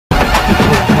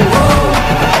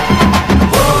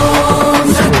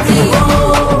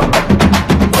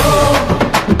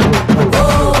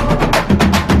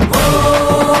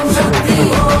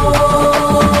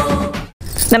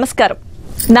నమస్కారం.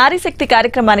 నారీ శక్తి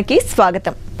కార్యక్రమానికి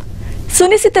స్వాగతం.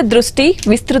 సునిశిత దృష్టి,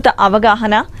 విస్తృత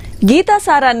అవగాహన,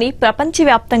 గీతాసారాన్ని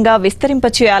ప్రపంచవ్యాప్తంగా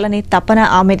విస్తరింపచేయాలనే తపన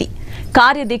ఆమెది.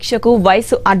 కార్యదీక్షకు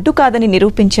వయసు అడ్డు కాదని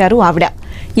నిరూపించారు ఆవిడ.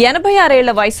 86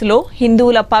 ఏళ్ల వయసులో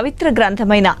హిందువుల పవిత్ర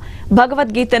గ్రంథమైన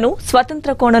భగవద్గీతను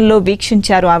స్వతంత్ర కోణంలో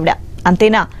వీక్షించారు ఆవిడ.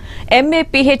 అంతేనా, MA,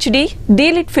 PhD,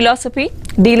 delete philosophy,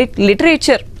 delete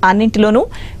literature అన్నింటిలోనూ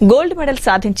గోల్డ్ మెడల్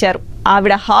సాధించారు.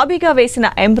 ఆవిడ హాబీగా వేసిన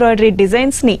ఎంబ్రాయిడరీ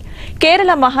డిజైన్స్ ని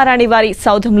కేరళ మహారాణి వారి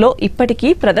సౌధంలో ఇప్పటికీ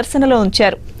ప్రదర్శనలో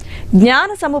ఉంచారు. జ్ఞాన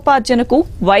సముపార్జనకు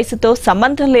వయసుతో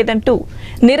సంబంధం లేదంటూ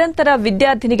నిరంతర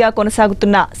విద్యార్థినిగా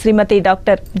కొనసాగుతున్న శ్రీమతి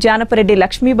డాక్టర్ జానపరెడ్డి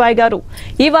లక్ష్మీబాయి గారు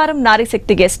ఈ వారం నారీ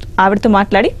శక్తి గెస్ట్. ఆవిడతో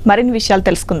మాట్లాడి మరిన్ని విషయాలు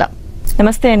తెలుసుకుందాం.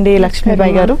 నమస్తే అండి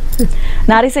లక్ష్మీబాయి గారు.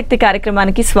 నారీ శక్తి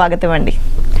కార్యక్రమానికి స్వాగతం అండి.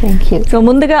 సో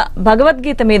ముందుగా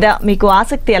భగవద్గీత మీద మీకు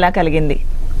ఆసక్తి ఎలా కలిగింది?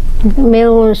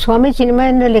 మేము స్వామి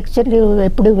చిన్మయేంద్ర లెక్చర్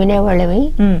ఎప్పుడు వినేవాళ్ళమి,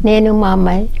 నేను మా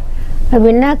అమ్మాయి.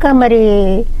 విన్నాక మరి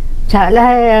చాలా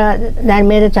దాని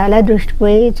మీద చాలా దృష్టి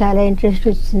పోయి చాలా ఇంట్రెస్ట్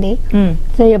వచ్చింది.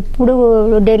 సో ఎప్పుడు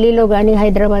ఢిల్లీలో కానీ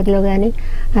హైదరాబాద్లో కానీ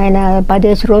ఆయన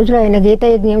 10 రోజులు ఆయన గీత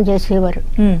యజ్ఞం చేసేవారు.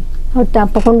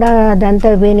 తప్పకుండా అదంతా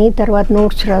విని తర్వాత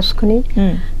నోట్స్ రాసుకుని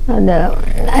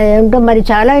ఏంటో మరి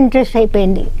చాలా ఇంట్రెస్ట్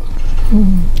అయిపోయింది.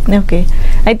 ఓకే,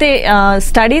 అయితే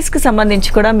స్టడీస్కి సంబంధించి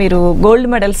కూడా మీరు గోల్డ్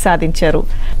మెడల్స్ సాధించారు.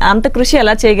 అంత కృషి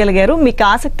ఎలా చేయగలిగారు? మీకు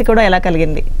ఆసక్తి కూడా ఎలా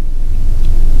కలిగింది?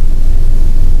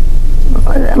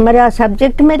 మరి ఆ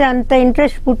సబ్జెక్ట్ మీద అంత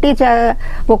ఇంట్రెస్ట్ పుట్టి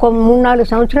ఒక 3-4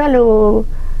 సంవత్సరాలు,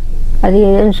 అది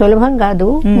సులభం కాదు.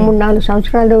 3-4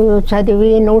 సంవత్సరాలు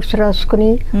చదివి నోట్స్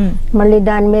రాసుకుని మళ్ళీ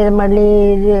దాని మీద మళ్ళీ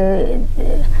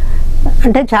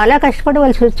అంటే చాలా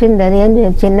కష్టపడవలసి వచ్చింది. అది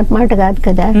చిన్న మాట కాదు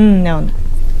కదా.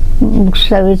 బుక్స్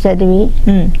అవి చదివి,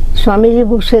 స్వామీజీ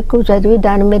బుక్స్ ఎక్కువ చదివి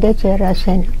దాని మీదే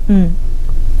రాశాను.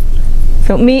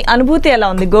 సో మీ అనుభూతి ఎలా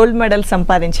ఉంది గోల్డ్ మెడల్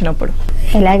సంపాదించినప్పుడు?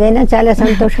 ఎలాగైనా చాలా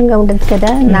సంతోషంగా ఉంటుంది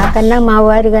కదా. నాకన్నా మా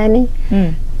వారు కానీ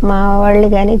మా వాళ్ళు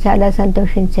కానీ చాలా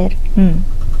సంతోషించారు.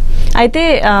 అయితే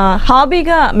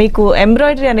హాబీగా మీకు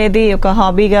ఎంబ్రాయిడరీ అనేది ఒక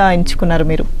హాబీగా ఎంచుకున్నారు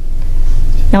మీరు,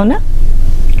 అవునా?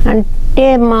 అంటే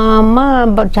మా అమ్మ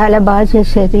చాలా బాగా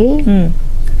చేసేది.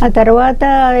 ఆ తర్వాత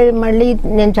మళ్ళీ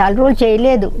నేను చాలా రోజులు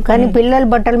చేయలేదు, కానీ పిల్లల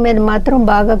బట్టల మీద మాత్రం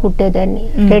బాగా కుట్టేదాన్ని.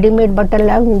 రెడీమేడ్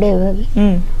బట్టల్లాగా ఉండేవి అవి.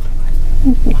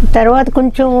 తర్వాత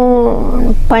కొంచెం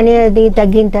పని అది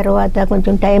తగ్గిన తర్వాత,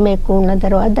 కొంచెం టైం ఎక్కువ ఉన్న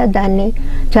తర్వాత దాన్ని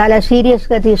చాలా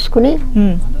సీరియస్గా తీసుకుని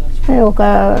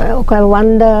ఒక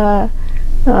 100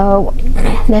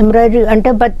 ఎంబ్రాయిడరీ అంటే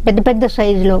పెద్ద పెద్ద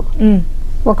సైజులో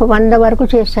ఒక 100 వరకు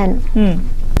చేశాను.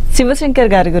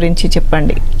 శివశంకర్ గారి గురించి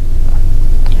చెప్పండి.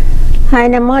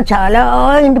 ఆయనమ్మ చాలా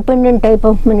ఇండిపెండెంట్ టైప్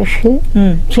ఆఫ్ మనిషి.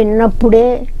 చిన్నప్పుడే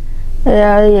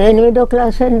 8వ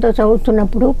క్లాస్ ఎంతో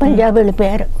చదువుతున్నప్పుడు పంజాబ్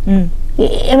వెళ్ళిపోయారు.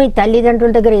 ఏమి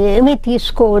తల్లిదండ్రుల దగ్గర ఏమీ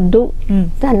తీసుకోవద్దు,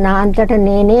 నా అంతటా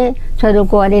నేనే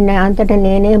చదువుకోవాలి, నా అంతటా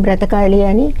నేనే బ్రతకాలి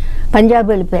అని పంజాబ్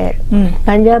వెళ్ళిపోయారు.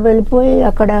 పంజాబ్ వెళ్ళిపోయి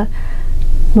అక్కడ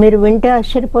మీరు వింటే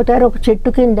ఆశ్చర్యపోతారు, ఒక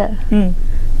చెట్టు కింద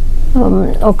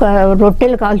ఒక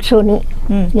రొట్టెలు కాల్చుని,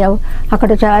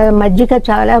 అక్కడ చాలా మజ్జిగ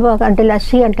చాలా బాగా, అంటే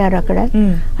లస్సీ అంటారు అక్కడ,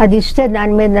 అది ఇస్తే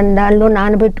దానిలో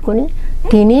నానబెట్టుకుని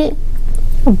తిని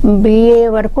BA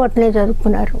వరకు అట్లనే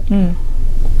చదువుకున్నారు.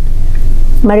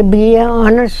 మరి BA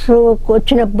ఆనర్స్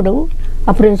వచ్చినప్పుడు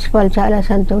ఆ ప్రిన్సిపాల్ చాలా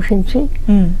సంతోషించి,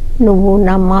 నువ్వు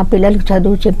మా పిల్లలకి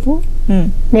చదువు చెప్పు,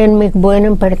 నేను మీకు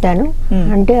భోజనం పెడతాను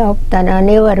అంటే తను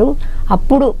అనేవారు.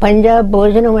 అప్పుడు పంజాబ్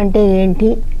భోజనం అంటే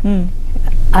ఏంటి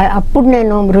అప్పుడు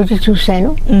నేను రుచి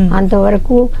చూశాను.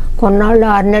 అంతవరకు కొన్నాళ్ళు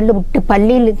 6 నెలలు పుట్టి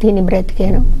పల్లీలు తిని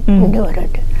బ్రతికాను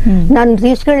ఉండేవారట. నన్ను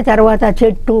తీసుకెళ్ళిన తర్వాత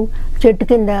చెట్టు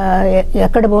కింద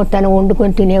ఎక్కడ పోతాను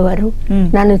వండుకొని తినేవారు.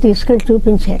 నన్ను తీసుకెళ్ళి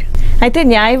చూపించారు. అయితే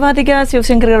న్యాయవాదిగా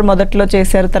శివశంకర్ గారు మొదట్లో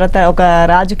చేశారు, తర్వాత ఒక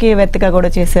రాజకీయవేత్తగా కూడా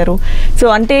చేశారు. సో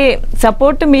అంటే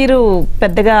సపోర్ట్ మీరు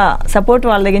పెద్దగా సపోర్ట్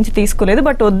వాళ్ళ దగ్గర నుంచి తీసుకోలేదు,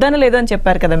 బట్ వద్దనలేదు అని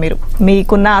చెప్పారు కదా మీరు.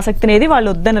 మీకున్న ఆసక్తి అనేది వాళ్ళు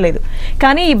వద్దనలేదు.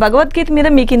 కానీ ఈ భగవద్గీత మీద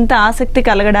మీకు ఇంత ఆసక్తి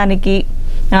కలగడానికి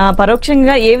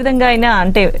పరోక్షంగా ఏ విధంగా అయినా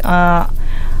అంటే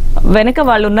వెనక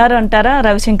వాళ్ళు ఉన్నారు అంటారా?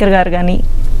 రవిశంకర్ గారు కానీ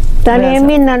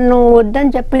తనేమి నన్ను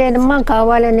వద్దని చెప్పలేదమ్మా,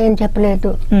 కావాలని ఏం చెప్పలేదు.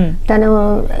 తను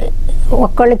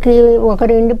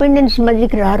ఒకరి ఇండిపెండెన్స్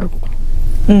మధ్యకి రారు.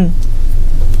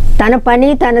 తన పని,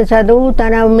 తన చదువు,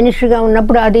 తన మినిస్టర్గా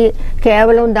ఉన్నప్పుడు అది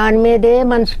కేవలం దాని మీదే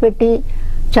మనసు పెట్టి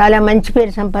చాలా మంచి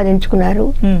పేరు సంపాదించుకున్నారు.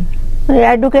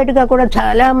 అడ్వకేట్గా కూడా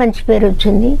చాలా మంచి పేరు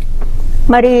వచ్చింది.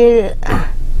 మరి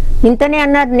ఇంతనే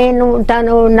అన్నారు. నేను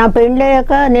తను నా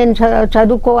పెళ్ళయ్యాక నేను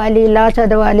చదువుకోవాలి, ఇలా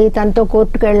చదవాలి, తనతో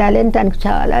కోర్టుకు వెళ్ళాలి అని తనకు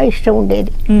చాలా ఇష్టం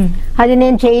ఉండేది. అది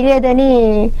నేను చేయలేదని,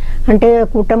 అంటే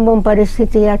కుటుంబం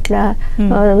పరిస్థితి అట్లా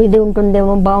ఇది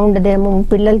ఉంటుందేమో, బాగుండదేమో,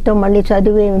 పిల్లలతో మళ్ళీ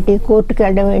చదువు ఏమిటి, కోర్టుకు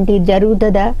వెళ్ళడం ఏంటి,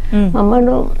 జరుగుతుందా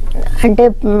అమ్మను, అంటే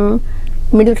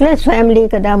మిడిల్ క్లాస్ ఫ్యామిలీ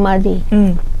కదా మాది,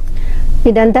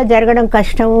 ఇదంతా జరగడం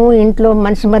కష్టము, ఇంట్లో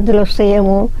మనసు మధ్యలో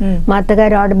వస్తాయేమో, మా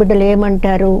అత్తగారు ఆడబిడ్డలు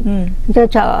ఏమంటారు,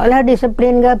 చాలా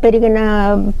డిసిప్లిన్ గా పెరిగిన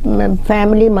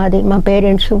ఫ్యామిలీ మాది, మా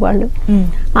పేరెంట్స్ వాళ్ళు.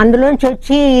 అందులోంచి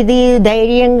వచ్చి ఇది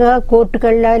ధైర్యంగా కోర్టుకు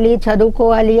వెళ్ళాలి,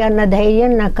 చదువుకోవాలి అన్న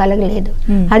ధైర్యం నాకు కలగలేదు.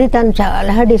 అది తను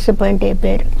చాలా డిసప్పాయింట్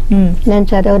అయిపోయారు, నేను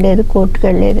చదవలేదు, కోర్టుకు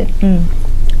వెళ్ళలేదు.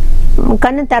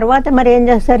 కానీ తర్వాత మరి ఏం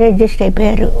చేస్తారు, అడ్జస్ట్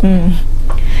అయిపోయారు.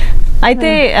 అయితే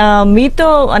మీతో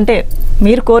అంటే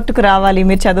మీరు కోర్టుకు రావాలి,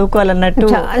 మీరు చదువుకోవాలన్నట్టు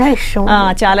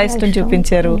చాలా ఇష్టం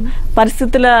చూపించారు.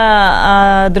 పరిస్థితుల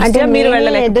దృష్ట్యా మీరు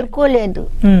ఎదుర్కోలేదు,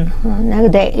 నాకు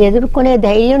ఎదుర్కొనే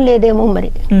ధైర్యం లేదేమో,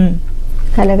 మరి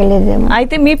కలగలేదేమో.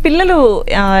 అయితే మీ పిల్లలు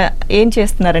ఏం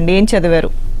చేస్తున్నారండి, ఏం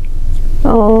చదివారు?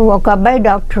 ఒక అబ్బాయి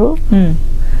డాక్టరు,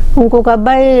 ఇంకొక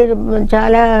అబ్బాయి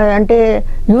చాలా అంటే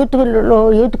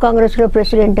యూత్ కాంగ్రెస్ లో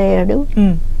ప్రెసిడెంట్ అయ్యాడు.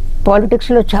 పాలిటిక్స్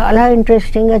లో చాలా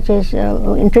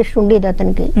ఇంట్రెస్ట్ ఉండేది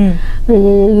అతనికి.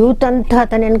 యూత్ అంతా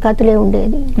అతని వెనకాతలే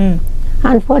ఉండేది.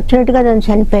 అన్ఫార్చునేట్ గా తను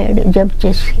చనిపోయాడు జబ్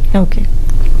చేసి.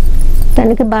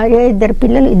 తనకి భార్య, ఇద్దరు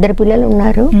పిల్లలు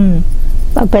ఉన్నారు.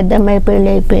 పెద్ద అమ్మాయి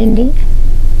పెళ్లి అయిపోయింది,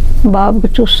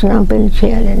 బాబుకి చూస్తున్నాం పెళ్లి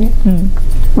చేయాలని.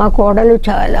 మా కోడలు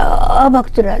చాలా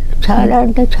భక్తురాలు, చాలా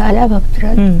అంటే చాలా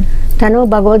భక్తురాలు. తను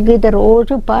భగవద్గీత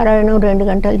రోజు పారాయణం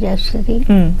 2 గంటలు చేస్తుంది.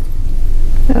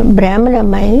 బ్రాహ్మణ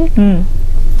అమ్మాయి,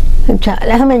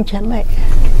 చాలా మంచి అమ్మాయి.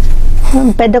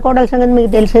 పెద్ద కోడల సంగతి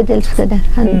మీకు తెలుసు కదా,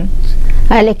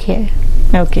 అలెక్య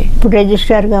ఇప్పుడు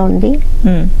రిజిస్ట్రార్ గా ఉంది.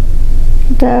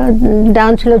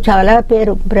 డాన్స్ లో చాలా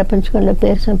పేరు, ప్రపంచంలో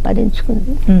పేరు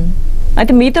సంపాదించుకుంది.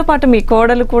 అయితే మీతో పాటు మీ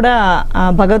కోడలు కూడా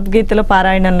భగవద్గీతలో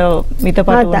పారాయణంలో మీతో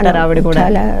పాటు ఉంటారు? ఆవిడ కూడా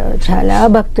చాలా చాలా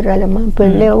భక్తురాలమ్మా.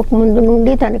 పెళ్ళి అవ్వక ముందు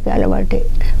నుండి తనకి అలవాటే.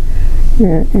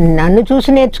 నన్ను చూసి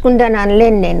నేర్చుకుందాను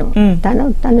అనలేను నేను,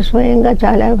 తను స్వయంగా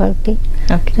చాలా భక్తి,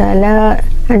 చాలా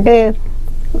అంటే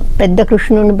పెద్ద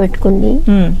కృష్ణుని పెట్టుకుంది,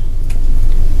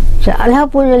 చాలా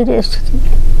పూజలు చేస్తుంది.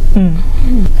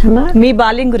 మీ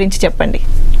బాల్యం గురించి చెప్పండి.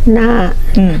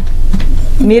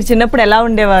 మీరు చిన్నప్పుడు ఎలా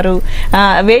ఉండేవారు,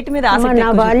 వేటి మీద ఆసక్తి?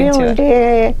 నా బాల్యం అంటే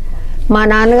మా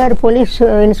నాన్నగారు పోలీస్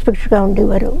ఇన్స్పెక్టర్ గా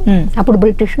ఉండేవారు, అప్పుడు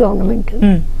బ్రిటిష్ గవర్నమెంట్.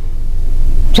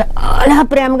 చాలా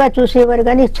ప్రేమగా చూసేవారు,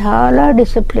 కానీ చాలా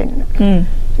డిసిప్లిన్.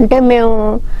 అంటే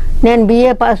నేను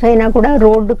బిఏ పాస్ అయినా కూడా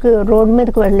రోడ్డు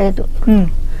మీదకి వెళ్ళలేదు.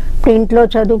 ఇప్పుడు ఇంట్లో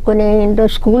చదువుకునే, ఇంట్లో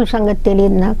స్కూల్ సంగతి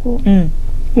తెలియదు నాకు.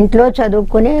 ఇంట్లో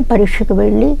చదువుకునే పరీక్షకు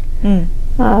వెళ్ళి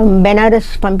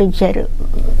బెనారస్ పంపించారు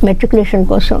మెట్రికులేషన్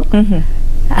కోసం.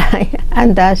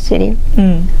 అంత ఆశ్చర్యం.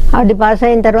 అది పాస్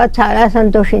అయిన తర్వాత చాలా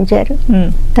సంతోషించారు.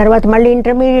 తర్వాత మళ్ళీ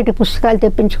ఇంటర్మీడియట్ పుస్తకాలు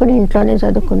తెప్పించుకుని ఇంట్లోనే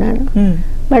చదువుకున్నాను.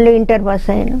 మళ్ళీ ఇంటర్ పాస్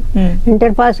అయ్యాను.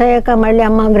 ఇంటర్ పాస్ అయ్యాక మళ్ళీ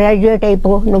అమ్మ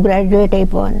నువ్వు గ్రాడ్యుయేట్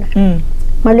అయిపో అన్న.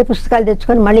 మళ్ళీ పుస్తకాలు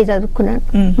తెచ్చుకొని మళ్ళీ చదువుకున్నాను.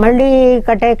 మళ్ళీ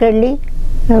కటాయికి వెళ్ళి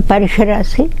పరీక్ష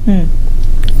రాసి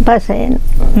పాస్ అయ్యాను.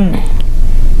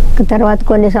 తర్వాత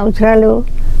కొన్ని సంవత్సరాలు,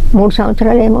 3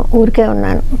 సంవత్సరాలు ఏమో ఊరికే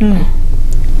ఉన్నాను.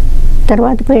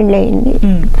 తర్వాత పెళ్లి అయింది.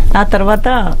 ఆ తర్వాత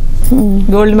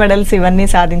గోల్డ్ మెడల్స్ ఇవన్నీ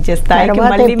సాధించే స్థాయికి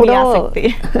మళ్ళీ మీ ఆసక్తి.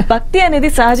 భక్తి అనేది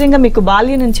సహజంగా మీకు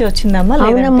బాల్యం నుంచి వచ్చిందమ్మా?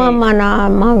 అవునమ్మా, మా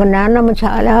నాన్నమ్మ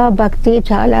చాలా భక్తి,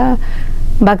 చాలా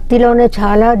భక్తిలోనే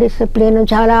చాలా డిసిప్లిన్,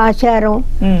 చాలా ఆచారం.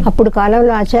 అప్పుడు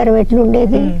కాలంలో ఆచారం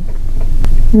ఎట్లుండేది,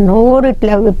 నోరు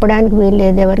ఇట్లా విప్పడానికి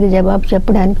వీల్లేదు, ఎవరికి జవాబు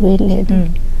చెప్పడానికి వీల్లేదు.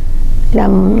 ఇట్లా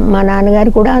మా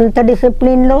నాన్నగారు కూడా అంత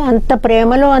డిసిప్లిన్ లో, అంత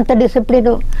ప్రేమలో అంత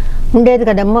డిసిప్లిన్ ఉండేది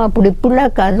కదమ్మా. అప్పుడు ఇప్పుడులా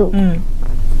కాదు.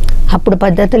 అప్పుడు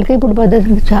పద్ధతులకి ఇప్పుడు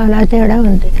పద్ధతులకి చాలా తేడా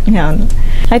ఉంది. అవును.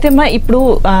 అయితే అమ్మా, ఇప్పుడు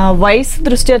వయసు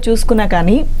దృష్ట్యా చూసుకున్నా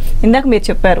కానీ ఇందాక మీరు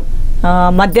చెప్పారు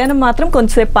మధ్యాహ్నం మాత్రం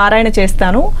కొంచెంసేపు పారాయణ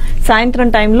చేస్తాను, సాయంత్రం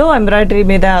టైంలో ఎంబ్రాయిడరీ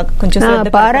మీద కొంచెం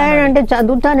పారాయణ అంటే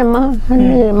చదువుతానమ్మా.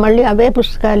 మళ్ళీ అవే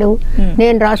పుస్తకాలు,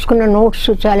 నేను రాసుకున్న నోట్స్,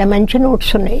 చాలా మంచి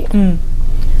నోట్స్ ఉన్నాయి.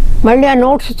 మళ్ళీ ఆ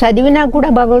నోట్స్ చదివినా కూడా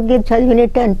భగవద్గీత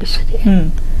చదివినట్టే అనిపిస్తుంది.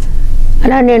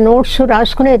 అలా నేను నోట్స్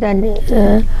రాసుకునేదాన్ని.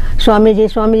 స్వామీజీ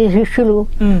శిష్యులు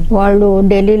వాళ్ళు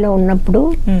ఢిల్లీలో ఉన్నప్పుడు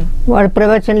వాళ్ళు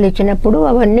ప్రవచనలు ఇచ్చినప్పుడు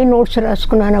అవన్నీ నోట్స్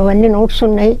రాసుకున్నాను. అవన్నీ నోట్స్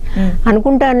ఉన్నాయి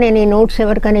అనుకుంటాను. నేను ఈ నోట్స్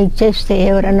ఎవరికైనా ఇచ్చేస్తే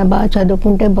ఎవరన్నా బాగా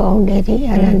చదువుకుంటే బాగుండేది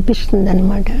అని అనిపిస్తుంది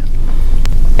అనమాట.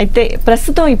 అయితే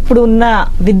ప్రస్తుతం ఇప్పుడు ఉన్న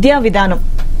విద్యా విధానం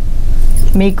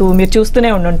మీరు చూస్తూనే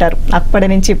ఉండుంటారు, అప్పటి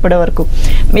నుంచి ఇప్పటి వరకు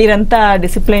మీరంతా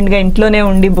డిసిప్లైన్గా ఇంట్లోనే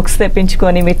ఉండి బుక్స్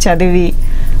తెప్పించుకొని మీరు చదివి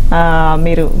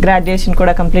మీరు గ్రాడ్యుయేషన్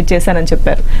కూడా కంప్లీట్ చేశానని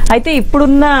చెప్పారు. అయితే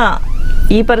ఇప్పుడున్న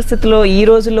ఈ పరిస్థితిలో ఈ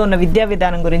రోజుల్లో ఉన్న విద్యా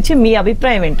విధానం గురించి మీ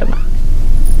అభిప్రాయం ఏంటమ్మా?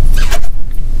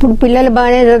 ఇప్పుడు పిల్లలు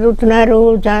బాగానే చదువుతున్నారు,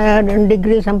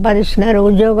 డిగ్రీ సంపాదిస్తున్నారు,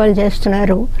 ఉద్యోగాలు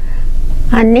చేస్తున్నారు,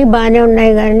 అన్నీ బాగానే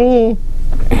ఉన్నాయి, కానీ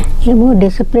ఏమో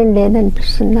డిసిప్లిన్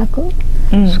లేదనిపిస్తుంది నాకు.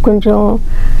 కొంచెం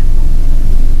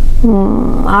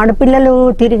ఆడపిల్లలు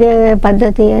తిరిగే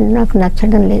పద్ధతి నాకు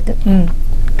నచ్చడం లేదు.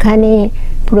 కానీ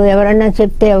ఇప్పుడు ఎవరన్నా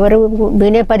చెప్తే ఎవరు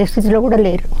వినే పరిస్థితిలో కూడా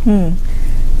లేరు.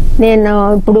 నేను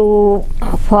ఇప్పుడు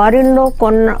ఫారిన్లో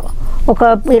ఒక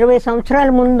 20 సంవత్సరాల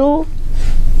ముందు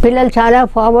పిల్లలు చాలా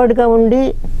ఫార్వర్డ్గా ఉండి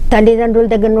తల్లిదండ్రుల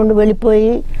దగ్గర నుండి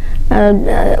వెళ్ళిపోయి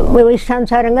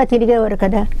ఇష్టానుసారంగా తిరిగేవారు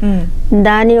కదా.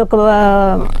 దాని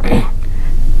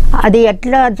అది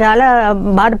ఎట్లా చాలా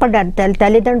బాధపడ్డారు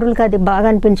తల్లిదండ్రులకి, అది బాగా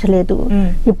అనిపించలేదు.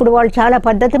 ఇప్పుడు వాళ్ళు చాలా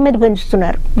పద్ధతి మీద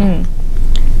పెంచుతున్నారు.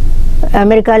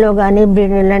 అమెరికాలో కానీ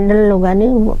లండన్లో కానీ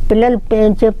పిల్లలు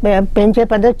పెంచే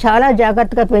పద్ధతి చాలా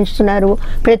జాగ్రత్తగా పెంచుతున్నారు.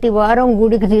 ప్రతి వారం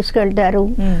గుడికి తీసుకెళ్తారు,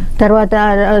 తర్వాత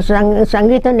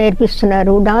సంగీతం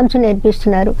నేర్పిస్తున్నారు, డాన్స్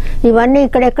నేర్పిస్తున్నారు. ఇవన్నీ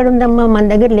ఇక్కడెక్కడ ఉందమ్మా, మన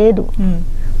దగ్గర లేదు,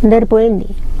 అందరు పోయింది.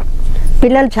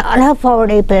 పిల్లలు చాలా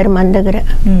ఫార్వర్డ్ అయిపోయారు మన దగ్గర.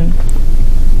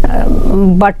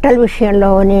 బట్టల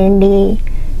విషయంలోనేండి,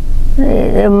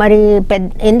 మరి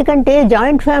ఎందుకంటే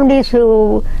జాయింట్ ఫ్యామిలీస్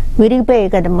విరిగిపోయాయి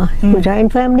కదమ్మా.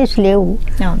 జాయింట్ ఫ్యామిలీస్ లేవు.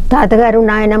 తాతగారు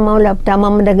నాయనమ్మ లేకపోతే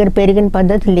అమ్మమ్మ దగ్గర పెరిగిన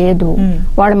పద్ధతి లేదు.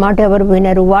 వాళ్ళ మాట ఎవరు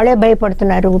వినరు, వాళ్ళే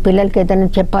భయపడుతున్నారు. పిల్లలకి ఏదైనా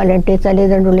చెప్పాలంటే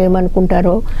తల్లిదండ్రులు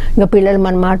ఏమనుకుంటారో, ఇంకా పిల్లలు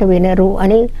మన మాట వినరు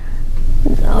అని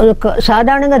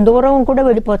సాధారణంగా దూరం కూడా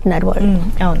వెళ్ళిపోతున్నారు వాళ్ళు.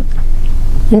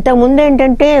 ఇంతకుముందు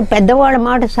ఏంటంటే పెద్దవాళ్ళ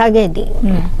మాట సాగేది.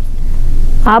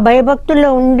 ఆ భయభక్తుల్లో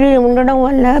ఉండడం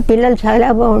వల్ల పిల్లలు చాలా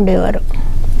బాగుండేవారు.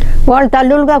 వాళ్ళు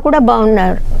తల్లులుగా కూడా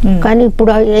బాగున్నారు. కానీ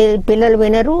ఇప్పుడు పిల్లలు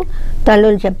వినరు,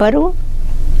 తల్లులు చెప్పరు.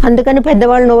 అందుకని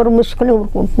పెద్దవాళ్ళు నోరు మూసుకుని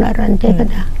ఊరుకుంటున్నారు, అంతే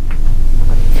కదా.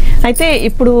 అయితే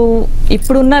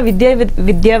ఇప్పుడున్న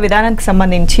విద్యా విధానానికి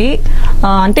సంబంధించి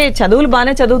అంటే చదువులు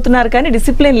బాగానే చదువుతున్నారు కానీ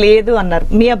డిసిప్లిన్ లేదు అన్నారు.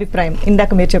 మీ అభిప్రాయం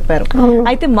ఇందాక మీరు చెప్పారు.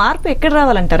 అయితే మార్పు ఎక్కడ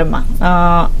రావాలంటారమ్మా?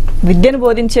 విద్యను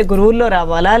బోధించే గురువుల్లో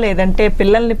రావాలా, లేదంటే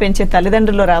పిల్లల్ని పెంచే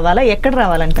తల్లిదండ్రుల్లో రావాలా, ఎక్కడ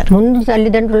రావాలంటారు? ముందు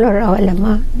తల్లిదండ్రుల్లో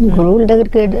రావాలమ్మా. గురువుల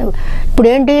దగ్గరికి ఇప్పుడు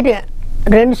ఏంటి,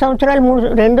 2 సంవత్సరాలు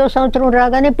రెండో సంవత్సరం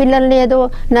రాగానే పిల్లల్ని ఏదో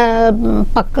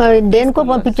పక్క దేనికో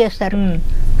పంపించేస్తారు.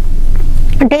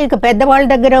 అంటే ఇక పెద్దవాళ్ళ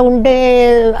దగ్గర ఉండే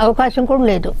అవకాశం కూడా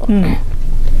లేదు.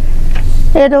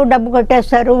 ఏదో డబ్బు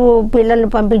కట్టేస్తారు, పిల్లల్ని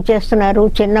పంపించేస్తున్నారు,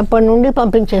 చిన్నప్పటి నుండి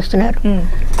పంపించేస్తున్నారు.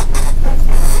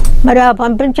 మరి ఆ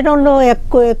పంపించడంలో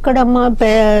ఎక్కడమ్మా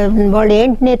వాళ్ళు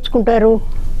ఏంటి నేర్చుకుంటారు?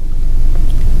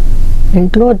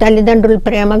 ఇంట్లో తల్లిదండ్రుల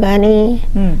ప్రేమ కానీ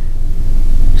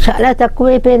చాలా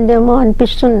తక్కువైపోయిందేమో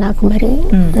అనిపిస్తుంది నాకు. మరి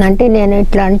అంటే నేను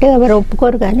ఇట్లా అంటే ఎవరు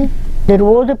ఒప్పుకోరు, కానీ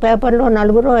రోజు పేపర్లో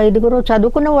 4-5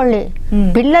 చదువుకున్న వాళ్ళే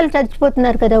పిల్లలు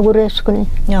చచ్చిపోతున్నారు కదా ఊరేసుకుని.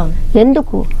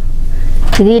 ఎందుకు?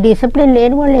 ఇది డిసిప్లిన్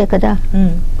లేని వాళ్ళే కదా.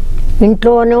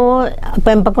 ఇంట్లోనో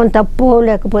పెంపకం తప్పు,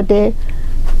 లేకపోతే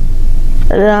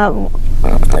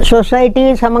సొసైటీ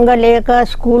సమంగా లేక,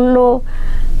 స్కూల్లో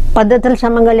పద్ధతులు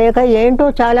సమంగా లేక, ఏంటో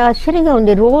చాలా ఆశ్చర్యంగా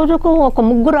ఉంది. రోజుకు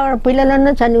 1-3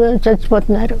 పిల్లలన్నా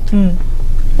చచ్చిపోతున్నారు.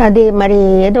 అది మరి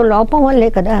ఏదో లోపం వల్లే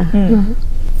కదా.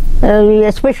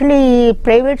 ఎస్పెషల్లీ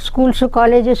ప్రైవేట్ స్కూల్స్,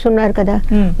 కాలేజెస్ ఉన్నారు కదా,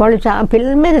 వాళ్ళు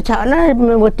పిల్లల మీద చాలా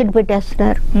ఒత్తిడి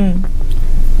పెట్టేస్తున్నారు.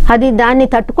 అది దాన్ని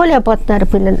తట్టుకోలేకపోతున్నారు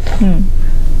పిల్లలు.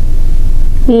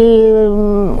 ఈ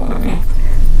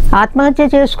ఆత్మహత్య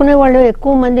చేసుకునే వాళ్ళు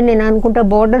ఎక్కువ మంది నేను అనుకుంటా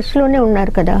బోర్డర్స్లోనే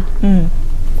ఉన్నారు కదా.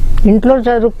 ఇంట్లో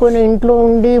చదువుకుని, ఇంట్లో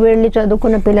ఉండి వెళ్ళి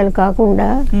చదువుకున్న పిల్లలు కాకుండా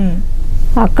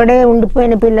అక్కడే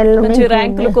ఉండిపోయిన పిల్లలు,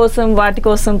 ర్యాంకుల కోసం వాటి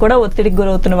కోసం కూడా ఒత్తిడికి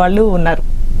గురవుతున్న వాళ్ళు ఉన్నారు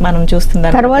మనం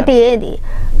చూస్తున్నారు. తర్వాత ఏది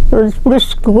ఇప్పుడు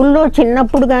స్కూల్లో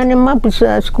చిన్నప్పుడు కానిమ్మా,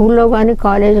 స్కూల్లో కానీ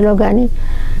కాలేజీలో కానీ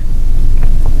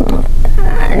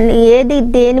ఏది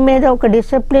దేని మీద ఒక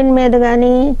డిసిప్లిన్ మీద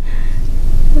కానీ,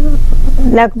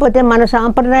 లేకపోతే మన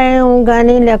సాంప్రదాయం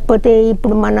కానీ, లేకపోతే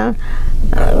ఇప్పుడు మన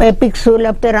ఎపిక్స్,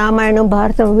 లేకపోతే రామాయణం,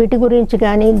 భారతం, వీటి గురించి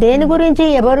కానీ దేని గురించి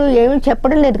ఎవరు ఏమి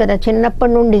చెప్పడం లేదు కదా.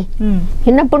 చిన్నప్పటి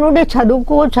నుండి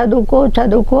చదువుకో చదువుకో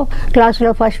చదువుకో,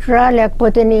 క్లాసులో ఫస్ట్ రా,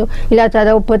 లేకపోతే నీవు ఇలా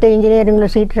చదవకపోతే ఇంజనీరింగ్లో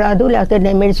సీట్ రాదు,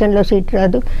 లేకపోతే మెడిసిన్లో సీట్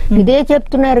రాదు, ఇదే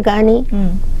చెప్తున్నారు. కానీ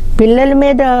పిల్లల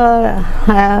మీద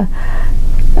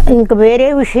ఇంకా వేరే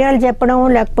విషయాలు చెప్పడం,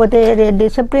 లేకపోతే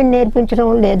డిసిప్లిన్ నేర్పించడం,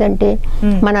 లేదంటే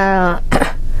మన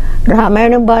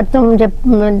రామాయణం, భారతం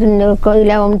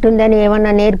ఇలా ఉంటుందని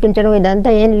ఏమన్నా నేర్పించడం, ఇదంతా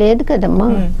ఏం లేదు కదమ్మా.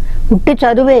 ఉట్టి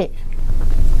చదువే.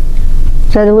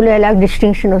 చదువులో ఎలా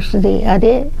డిస్టింక్షన్ వస్తుంది,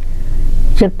 అదే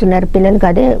చెప్తున్నారు పిల్లలకి,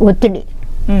 అదే ఒత్తిడి.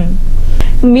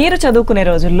 మీరు చదువుకునే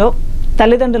రోజుల్లో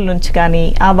తల్లిదండ్రుల నుంచి కానీ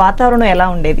ఆ వాతావరణం ఎలా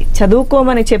ఉండేది?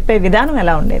 చదువుకోమని చెప్పే విధానం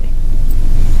ఎలా ఉండేది?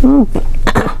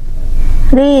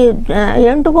 అది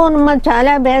ఎంటుకోనమ్మా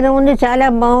చాలా భేదం ఉంది, చాలా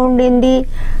బాగుండింది.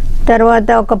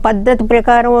 తర్వాత ఒక పద్ధతి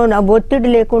ప్రకారం ఒత్తిడి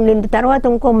లేకుండింది. తర్వాత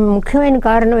ఇంకో ముఖ్యమైన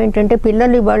కారణం ఏంటంటే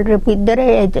పిల్లలు ఇవాళ రేపు ఇద్దరే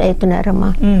అవుతున్నారమ్మా.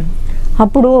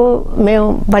 అప్పుడు మేము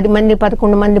 10 మంది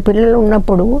 11 మంది పిల్లలు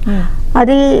ఉన్నప్పుడు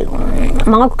అది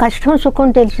మాకు కష్టం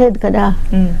సుఖం తెలిసేది కదా.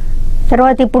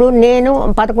 తర్వాత ఇప్పుడు నేను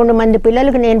 11 మంది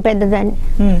పిల్లలకి నేను పెద్దదాన్ని.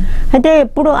 అయితే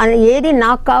ఎప్పుడు ఏది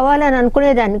నాకు కావాలని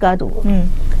అనుకునేదాన్ని కాదు.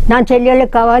 నా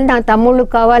చెల్లెళ్ళకి కావాలి, నా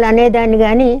తమ్ముళ్ళకి కావాలి అనేదాన్ని,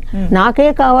 కానీ నాకే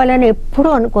కావాలని ఎప్పుడూ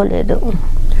అనుకోలేదు.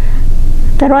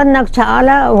 తర్వాత నాకు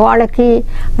చాలా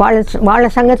వాళ్ళ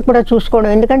సంగతి కూడా చూసుకోవడం.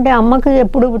 ఎందుకంటే అమ్మకి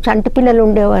ఎప్పుడు చంటి పిల్లలు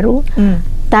ఉండేవారు,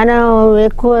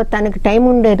 తనకి టైం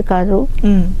ఉండేది కాదు.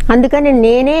 అందుకని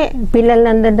నేనే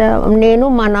నేను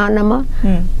మా నాన్నమ్మ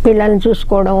పిల్లల్ని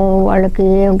చూసుకోవడం, వాళ్ళకి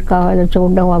ఏమిటి కావాలో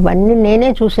చూడడం, అవన్నీ నేనే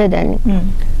చూసేదాన్ని.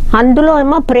 అందులో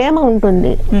ఏమో ప్రేమ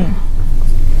ఉంటుంది.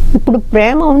 ఇప్పుడు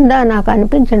ప్రేమ ఉందా నాకు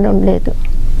అనిపించడం లేదు.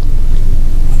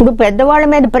 ఇప్పుడు పెద్దవాళ్ళ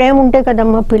మీద ప్రేమ ఉంటే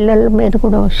కదమ్మా పిల్లల మీద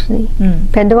కూడా వస్తుంది.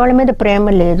 పెద్దవాళ్ళ మీద ప్రేమ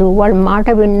లేదు, వాళ్ళ మాట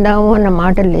విందాము అన్న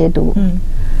మాట లేదు.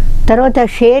 తర్వాత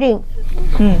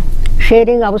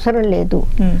షేరింగ్ అవసరం లేదు.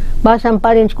 బాగా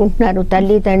సంపాదించుకుంటున్నారు,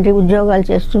 తల్లి తండ్రి ఉద్యోగాలు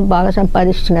చేస్తూ బాగా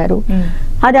సంపాదిస్తున్నారు.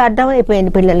 అది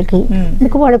అర్థమైపోయింది పిల్లలకి.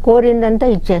 ఇంకా వాళ్ళు కోరిందంతా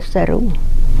ఇచ్చేస్తారు.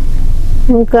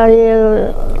 ఇంకా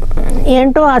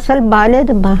ఏంటో అసలు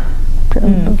బాగాలేదమ్మా.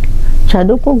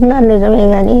 చదువుకుంటున్నాను నిజమే,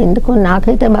 కానీ ఎందుకో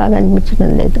నాకైతే బాగా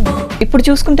అనిపించడం లేదు. ఇప్పుడు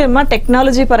చూసుకుంటే అమ్మా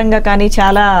టెక్నాలజీ పరంగా కానీ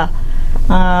చాలా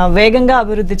వేగంగా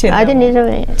అభివృద్ధి చెంది, అది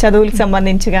నిజమే. చదువులకు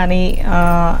సంబంధించి కానీ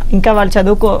ఇంకా వాళ్ళు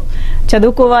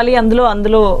చదువుకోవాలి,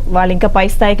 అందులో వాళ్ళు ఇంకా పై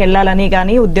స్థాయికి వెళ్ళాలని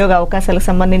కానీ, ఉద్యోగ అవకాశాలకు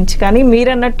సంబంధించి కానీ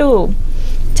మీరన్నట్టు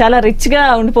చాలా రిచ్ గా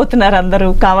ఉండిపోతున్నారు. అందరూ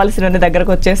కావాల్సిన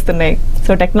దగ్గరకు వచ్చేస్తున్నాయి.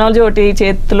 సో టెక్నాలజీ ఒకటి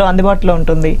చేతిలో అందుబాటులో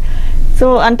ఉంటుంది. సో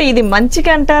అంటే ఇది మంచికి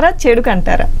అంటారా చెడుకు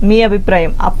అంటారా మీ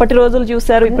అభిప్రాయం? అప్పటి రోజులు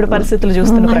చూసారు, ఇప్పుడు పరిస్థితులు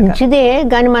చూస్తున్నారు. మంచిదే,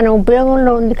 కానీ మన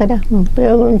ఉపయోగంలో ఉంది కదా,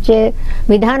 ఉపయోగించే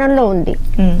విధానంలో ఉంది.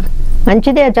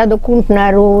 మంచిదే,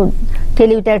 చదువుకుంటున్నారు,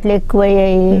 తెలివితేటలు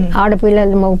ఎక్కువయ్యాయి,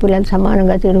 ఆడపిల్లలు మగపిల్లలు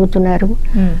సమానంగా తిరుగుతున్నారు.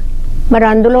 మరి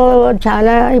అందులో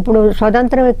చాలా ఇప్పుడు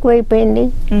స్వతంత్రం ఎక్కువైపోయింది.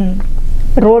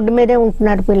 రోడ్డు మీదే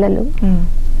ఉంటున్నారు పిల్లలు.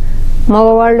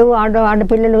 మగవాళ్ళు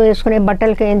ఆడపిల్లలు వేసుకునే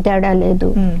బట్టలకి ఏం తేడా లేదు.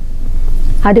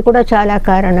 అది కూడా చాలా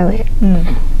కారణమే.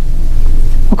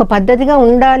 ఒక పద్ధతిగా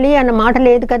ఉండాలి అన్న మాట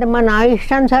లేదు కదమ్మా. నా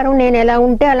ఇష్టానుసారం నేను ఎలా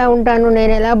ఉంటే అలా ఉంటాను,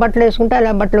 నేను ఎలా బట్టలు వేసుకుంటే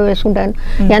అలా బట్టలు వేసుకుంటాను,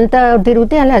 ఎంత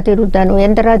తిరిగితే అలా తిరుగుతాను,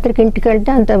 ఎంత రాత్రికి ఇంటికి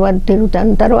వెళ్తే అంత వరకు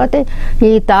తిరుగుతాను. తర్వాత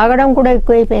ఈ తాగడం కూడా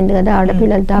ఎక్కువైపోయింది కదా,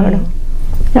 ఆడపిల్లలు తాగడం.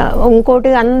 ఇంకోటి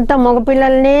అంత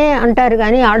మగపిల్లల్నే అంటారు,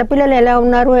 కానీ ఆడపిల్లలు ఎలా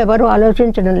ఉన్నారు ఎవరు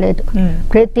ఆలోచించడం లేదు.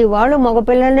 ప్రతి వాళ్ళు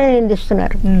మగపిల్లల్నే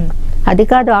నిందిస్తున్నారు. అది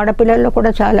కాదు, ఆడపిల్లల్లో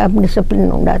కూడా చాలా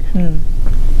డిసిప్లిన్ ఉండాలి.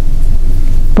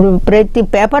 ఇప్పుడు ప్రతి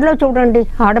పేపర్లో చూడండి,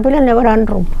 ఆడపిల్లలు ఎవరు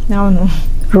అనరు. అవును,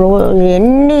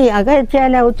 ఎన్ని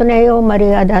అగత్యాలు అవుతున్నాయో మరి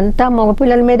అదంతా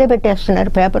మగపిల్లల మీదే పెట్టేస్తున్నారు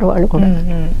పేపర్ వాళ్ళు కూడా.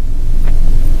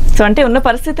 సో అంటే ఉన్న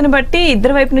పరిస్థితిని బట్టి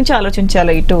ఇద్దరు వైపు నుంచి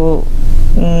ఆలోచించాలి. ఇటు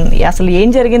అసలు ఏం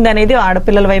జరిగింది అనేది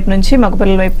ఆడపిల్లల వైపు నుంచి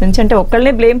మగపిల్లల వైపు నుంచి, అంటే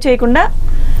ఒక్కళ్ళనే బ్లేమ్ చేయకుండా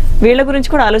వీళ్ళ గురించి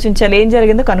కూడా ఆలోచించాలి. ఏం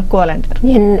జరిగిందో కనుక్కోవాలంటారు.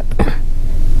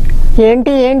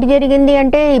 ఏంటి జరిగింది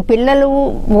అంటే ఈ పిల్లలు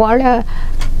వాళ్ళ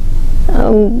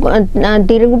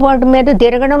తిరుగుబాటు మీద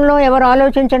తిరగడంలో ఎవరు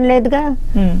ఆలోచించడం లేదుగా.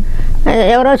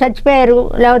 ఎవరో చచ్చిపోయారు,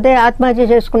 లేకపోతే ఆత్మహత్య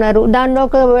చేసుకున్నారు,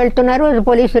 దానిలోకి వెళ్తున్నారు,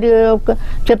 పోలీసులు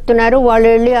చెప్తున్నారు, వాళ్ళు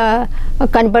వెళ్ళి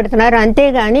కనిపెడుతున్నారు.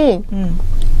 అంతేగాని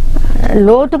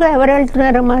లోతుగా ఎవరు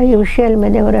వెళ్తున్నారమ్మా ఈ విషయాల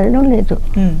మీద ఎవరు వెళ్ళడం లేదు.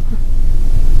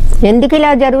 ఎందుకు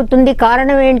ఇలా జరుగుతుంది,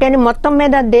 కారణం ఏంటి అని మొత్తం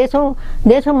మీద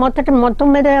దేశం మొత్తం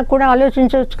మీద కూడా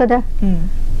ఆలోచించవచ్చు కదా.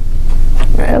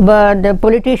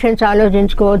 పొలిటీషియన్స్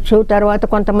ఆలోచించుకోవచ్చు. తర్వాత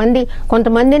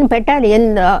కొంతమందిని పెట్టాలి,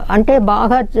 అంటే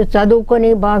బాగా చదువుకొని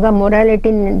బాగా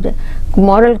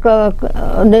మోరల్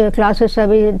క్లాసెస్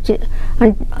అవి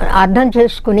అర్థం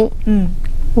చేసుకుని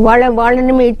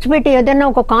వాళ్ళని ఇచ్చిపెట్టి ఏదైనా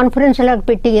ఒక కాన్ఫరెన్స్ లాగా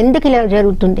పెట్టి ఎందుకు ఇలా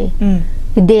జరుగుతుంది,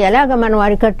 ఇది ఎలాగ మనం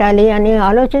అరికట్టాలి అని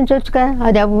ఆలోచించవచ్చుగా.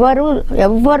 అది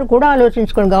ఎవ్వరు కూడా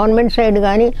ఆలోచించుకోండి. గవర్నమెంట్ సైడ్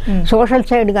కానీ సోషల్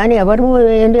సైడ్ కానీ ఎవరు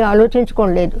ఏంటి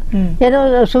ఆలోచించుకోలేదు. ఏదో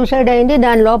సూసైడ్ అయింది,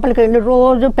 దాని లోపలికి వెళ్ళి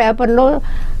రోజు పేపర్లో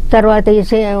తర్వాత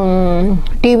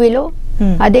టీవీలో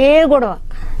అదే గొడవ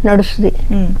నడుస్తుంది.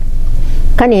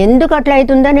 కానీ ఎందుకు అట్లా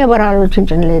అవుతుందని ఎవరు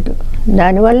ఆలోచించడం లేదు.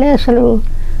 దానివల్లే అసలు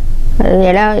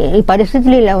ఎలా ఈ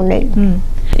పరిస్థితులు ఇలా ఉన్నాయి.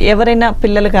 ఎవరైనా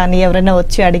పిల్లలు కానీ ఎవరైనా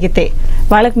వచ్చి అడిగితే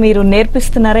వాళ్ళకి మీరు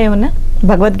నేర్పిస్తున్నారా ఏమన్నా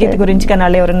భగవద్గీత గురించి? కానీ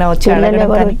వాళ్ళు ఎవరైనా వచ్చి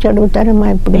అడుగుతారమ్మా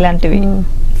ఇప్పుడు ఇలాంటివి.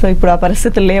 సో ఇప్పుడు ఆ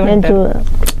పరిస్థితులు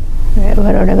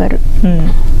ఎవరు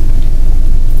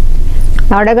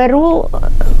అడగరు.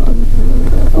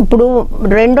 ఇప్పుడు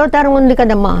రెండో తరం ఉంది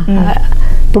కదమ్మా.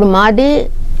 ఇప్పుడు మాది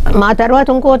మా తర్వాత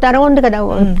ఇంకో తరం ఉంది కదా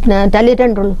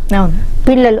తల్లిదండ్రులు,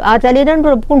 పిల్లలు. ఆ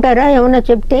తల్లిదండ్రులు ఒప్పుకుంటారా ఏమన్నా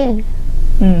చెప్తే?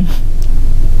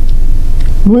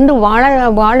 ముందు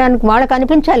వాళ్ళకి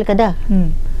అనిపించాలి కదా.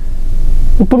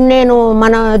 ఇప్పుడు నేను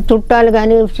మన చుట్టాలు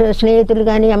కానీ స్నేహితులు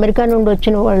కానీ అమెరికా నుండి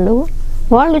వచ్చిన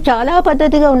వాళ్ళు చాలా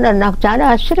పద్ధతిగా ఉన్నారు. నాకు చాలా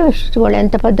ఆశ్చర్యం వేస్తుంది వాళ్ళు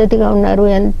ఎంత పద్ధతిగా ఉన్నారు.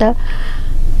 ఎంత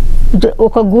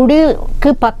ఒక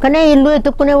గుడికి పక్కనే ఇల్లు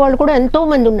ఎత్తుక్కునే వాళ్ళు కూడా ఎంతో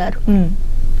మంది ఉన్నారు.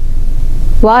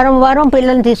 వారం వారం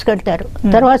పిల్లల్ని తీసుకెళ్తారు.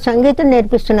 తర్వాత సంగీతం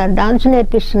నేర్పిస్తున్నారు, డాన్స్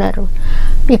నేర్పిస్తున్నారు.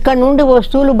 ఇక్కడ నుండి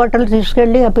వస్తువులు బట్టలు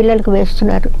తీసుకెళ్ళి ఆ పిల్లలకి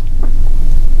వేస్తున్నారు.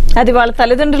 అది వాళ్ళ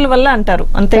తల్లిదండ్రుల వల్ల అంటారు,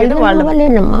 అంతే వాళ్ళ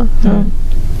వల్లేనమ్మా.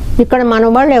 ఇక్కడ మన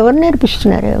వాళ్ళు ఎవరు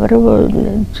నేర్పిస్తున్నారు? ఎవరు?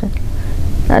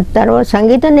 తర్వాత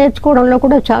సంగీతం నేర్చుకోవడంలో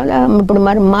కూడా చాలా. ఇప్పుడు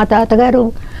మరి మా తాతగారు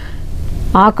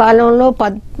ఆ కాలంలో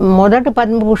మొదటి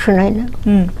పద్మభూషణ్ ఆయన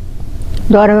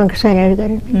ద్వార వెంకటేశ్వర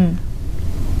గారు.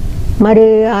 మరి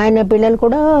ఆయన పిల్లలు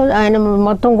కూడా, ఆయన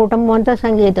మొత్తం కుటుంబం అంతా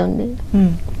సంగీతం ఉంది.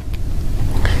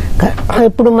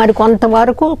 ఇప్పుడు మరి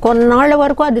కొన్నాళ్ళ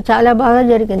వరకు అది చాలా బాగా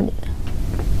జరిగింది.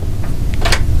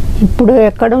 ఇప్పుడు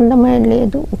ఎక్కడ ఉందమ్మా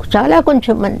లేదు, చాలా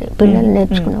కొంచెం మంది పిల్లలు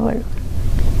నేర్చుకునే వాళ్ళు.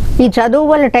 ఈ చదువు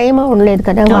వల్ల టైం ఉండలేదు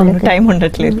కదా, వాళ్ళకి టైం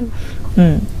ఉండట్లేదు.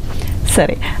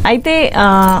 సరే, అయితే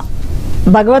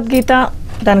భగవద్గీత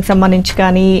దానికి సంబంధించి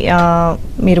కానీ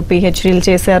మీరు పిహెచ్డీలు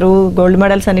చేశారు, గోల్డ్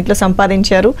మెడల్స్ అన్నిట్లో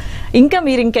సంపాదించారు.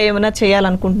 మీరు ఇంకా ఏమైనా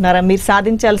చేయాలనుకుంటున్నారా? మీరు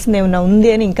సాధించాల్సింది ఏమైనా ఉంది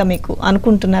అని ఇంకా మీకు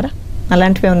అనుకుంటున్నారా?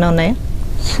 అలాంటివి ఏమైనా ఉన్నాయా?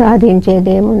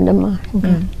 సాధించేది ఏముందమ్మా,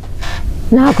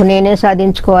 నాకు నేనే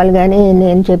సాధించుకోవాలి కానీ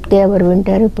నేను చెప్తే ఎవరు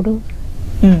వింటారు ఇప్పుడు?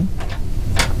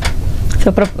 సో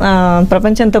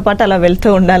ప్రపంచంతో పాటు అలా వెళ్తూ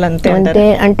ఉండాలంతే. అంతే.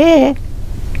 అంటే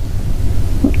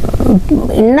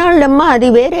ఇన్నాళ్ళమ్మా అది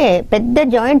వేరే పెద్ద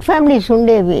జాయింట్ ఫ్యామిలీస్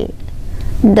ఉండేవి.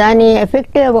 దాని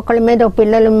ఎఫెక్ట్ ఒకళ్ళ మీద,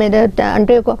 పిల్లల మీద.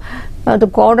 అంటే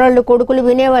కోడళ్ళు కొడుకులు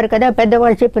వినేవారు కదా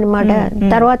పెద్దవాళ్ళు చెప్పిన మాట,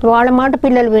 తర్వాత వాళ్ళ మాట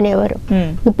పిల్లలు వినేవారు.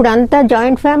 ఇప్పుడు అంతా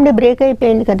జాయింట్ ఫ్యామిలీ బ్రేక్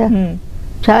అయిపోయింది కదా,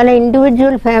 చాలా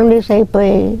ఇండివిజువల్ ఫ్యామిలీస్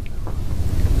అయిపోయాయి.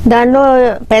 దానిలో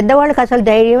పెద్దవాళ్ళకి అసలు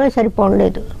ధైర్యమే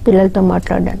సరిపోలేదు పిల్లలతో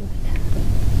మాట్లాడడానికి.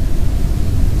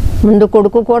 ముందు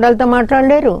కొడుకు కోడలతో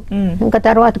మాట్లాడలేరు, ఇంకా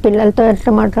తర్వాత పిల్లలతో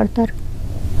ఎట్లా మాట్లాడతారు?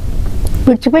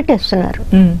 విడిచిపెట్టేస్తున్నారు,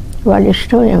 వాళ్ళ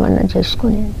ఇష్టం ఏమన్నా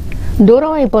చేసుకుని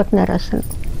దూరం అయిపోతున్నారు. అసలు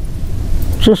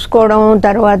చూసుకోవడం,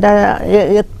 తర్వాత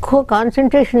ఎక్కువ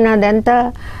కాన్సన్ట్రేషన్ అదంతా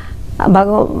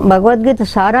భగవద్గీత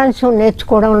సారాంశం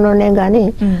నేర్చుకోవడంలోనే కానీ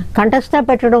కంఠస్థ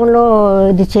పెట్టడంలో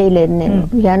ఇది చేయలేదు, నేను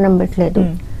ధ్యానం పెట్టలేదు.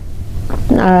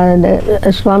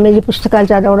 స్వామీజీ పుస్తకాలు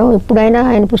చదవడం, ఇప్పుడైనా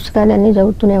ఆయన పుస్తకాలు అన్నీ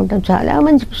చదువుతూనే ఉంటాం. చాలా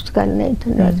మంచి పుస్తకాలు ఉన్నాయి,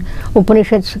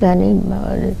 ఉపనిషత్స్ కానీ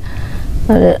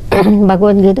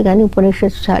భగవద్గీత కానీ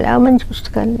ఉపనిషత్స్ చాలా మంచి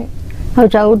పుస్తకాలు ఉన్నాయి. అవి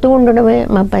చదువుతూ ఉండడమే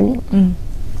మా పని.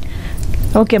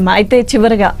 ఓకే అమ్మా, అయితే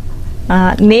చివరిగా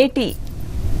నేటి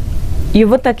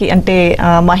యువతకి, అంటే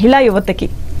మహిళా యువతకి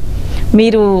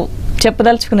మీరు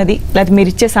చెప్పదలుచుకున్నది లేదా మీరు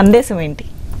ఇచ్చే సందేశం ఏంటి?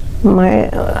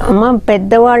 అమ్మ,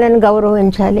 పెద్దవాళ్ళని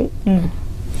గౌరవించాలి.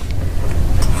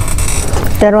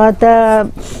 తర్వాత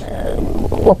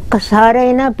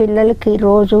ఒక్కసారైనా పిల్లలకి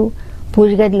రోజు పూజ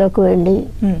గదిలోకి వెళ్ళి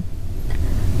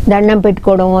దండం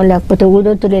పెట్టుకోవడమో లేకపోతే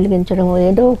ఊదొత్తులు వెలిగించడమో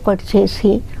ఏదో ఒకటి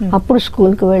చేసి అప్పుడు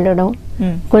స్కూల్కి వెళ్ళడం.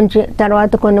 కొంచెం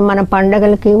తర్వాత కొన్ని మన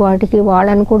పండగలకి వాటికి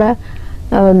వాళ్ళని కూడా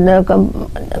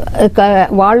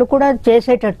వాళ్ళు కూడా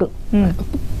చేసేటట్టు,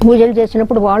 పూజలు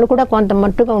చేసినప్పుడు వాళ్ళు కూడా కొంత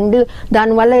మట్టుగా ఉండి,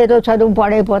 దానివల్ల ఏదో చదువు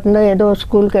పాడైపోతుందో, ఏదో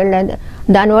స్కూల్కి వెళ్ళాలి,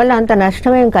 దానివల్ల అంత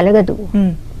నష్టమేం కలగదు.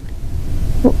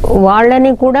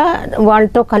 వాళ్ళని కూడా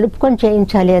వాళ్ళతో కలుపుకొని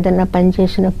చేయించాలి. ఏదన్నా పని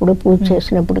చేసినప్పుడు, పూజ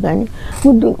చేసినప్పుడు కానీ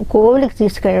కోవిలికి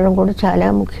తీసుకెళ్ళడం కూడా చాలా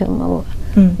ముఖ్యం.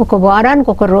 ఒక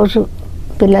వారానికి ఒక రోజు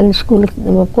పిల్లల్ని స్కూల్కి,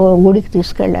 గుడికి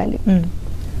తీసుకెళ్ళాలి.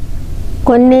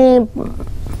 కొన్ని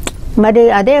మరి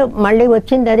అదే మళ్ళీ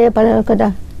వచ్చింది అదే కదా,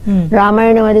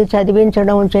 రామాయణం అది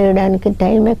చదివించడం చేయడానికి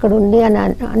టైం ఎక్కడుంది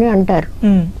అని అంటారు.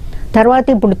 తర్వాత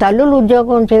ఇప్పుడు తల్లులు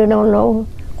ఉద్యోగం చేయడంలో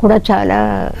కూడా చాలా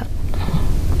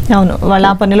వాళ్ళ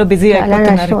పనిలో బిజీ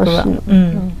నష్టం వస్తుంది.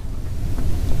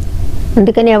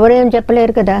 అందుకని ఎవరేం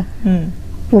చెప్పలేరు కదా,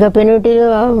 ఇంకా పెన్యూటీ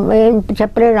ఏం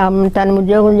చెప్పలేరు. తను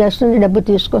ఉద్యోగం చేస్తుంది, డబ్బు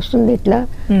తీసుకొస్తుంది ఇట్లా,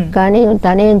 కానీ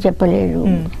తనేం చెప్పలేడు.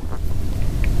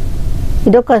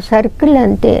 ఇదొక సర్కిల్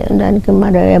అంతే, దానికి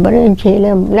మరి ఎవరేం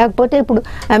చేయలేము. లేకపోతే ఇప్పుడు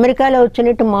అమెరికాలో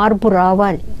వచ్చినట్టు మార్పు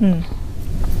రావాలి,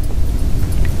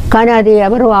 కానీ అది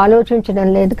ఎవరు ఆలోచించడం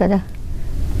లేదు కదా.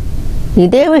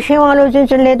 ఇదే విషయం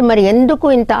ఆలోచించడం లేదు. మరి ఎందుకు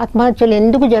ఇంత ఆత్మహత్యలు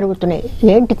ఎందుకు జరుగుతున్నాయి,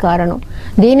 ఏంటి కారణం?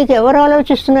 దీనికి ఎవరు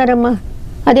ఆలోచిస్తున్నారమ్మా?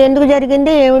 అది ఎందుకు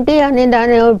జరిగింది ఏమిటి అని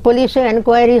దాని పోలీసు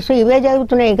ఎంక్వైరీస్ ఇవే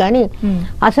జరుగుతున్నాయి, కానీ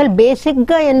అసలు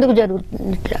బేసిక్గా ఎందుకు జరుగుతుంది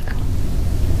ఇట్లా?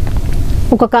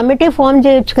 ఒక కమిటీ ఫామ్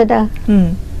చేయొచ్చు కదా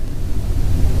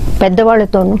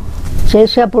పెద్దవాళ్ళతోనూ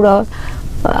చేసేప్పుడు.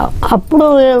 అప్పుడు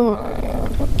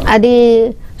అది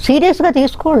సీరియస్గా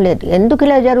తీసుకోలేదు. ఎందుకు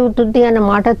ఇలా జరుగుతుంది అన్న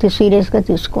మాట సీరియస్గా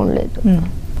తీసుకోలేదు.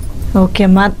 ఓకే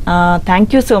అమ్మా,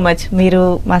 థ్యాంక్ యూ సో మచ్. మీరు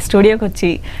మా స్టూడియోకి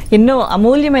వచ్చి ఎన్నో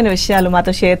అమూల్యమైన విషయాలు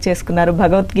మాతో షేర్ చేసుకున్నారు.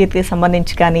 భగవద్గీతకి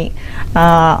సంబంధించి కానీ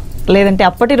లేదంటే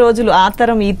అప్పటి రోజులు ఆ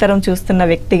తరం ఈ తరం చూస్తున్న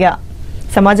వ్యక్తిగా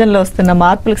సమాజంలో వస్తున్న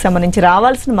మార్పులకు సంబంధించి,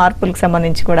 రావాల్సిన మార్పులకు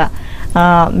సంబంధించి కూడా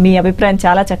మీ అభిప్రాయం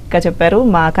చాలా చక్కగా చెప్పారు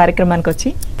మా కార్యక్రమానికి వచ్చి.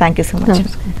 Thank you so much.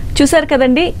 చూసారు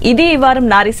కదండి, ఇది ఈ వారం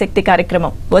నారీ శక్తి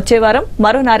కార్యక్రమం. వచ్చే వారం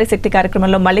మరో నారీ శక్తి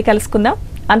కార్యక్రమంలో మళ్ళీ కలుసుకుందాం.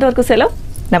 అంతవరకు సెలవు,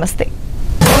 నమస్తే.